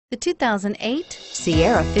The 2008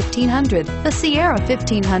 Sierra 1500. The Sierra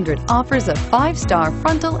 1500 offers a 5-star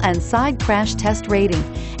frontal and side crash test rating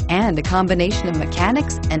and a combination of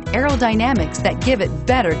mechanics and aerodynamics that give it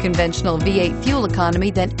better conventional V8 fuel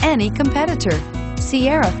economy than any competitor.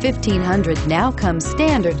 Sierra 1500 now comes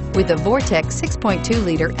standard with a Vortec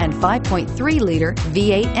 6.2-liter and 5.3-liter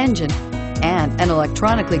V8 engine and an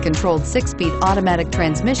electronically controlled 6-speed automatic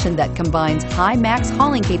transmission that combines high max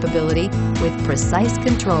hauling capability with precise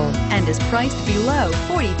control and is priced below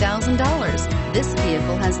 $40,000. This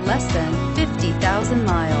vehicle has less than 50,000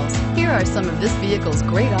 miles. Here are some of this vehicle's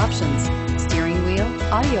great options: steering wheel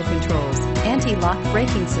audio controls, anti-lock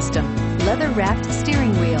braking system, leather-wrapped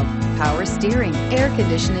steering wheel, power steering, air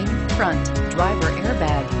conditioning, front, driver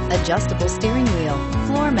airbag, adjustable steering wheel,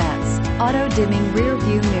 floor mats, auto-dimming rear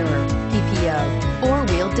view mirror, PPO,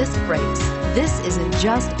 4-wheel disc brakes. This isn't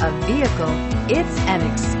just a vehicle, it's an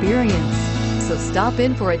experience. So stop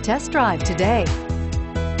in for a test drive today.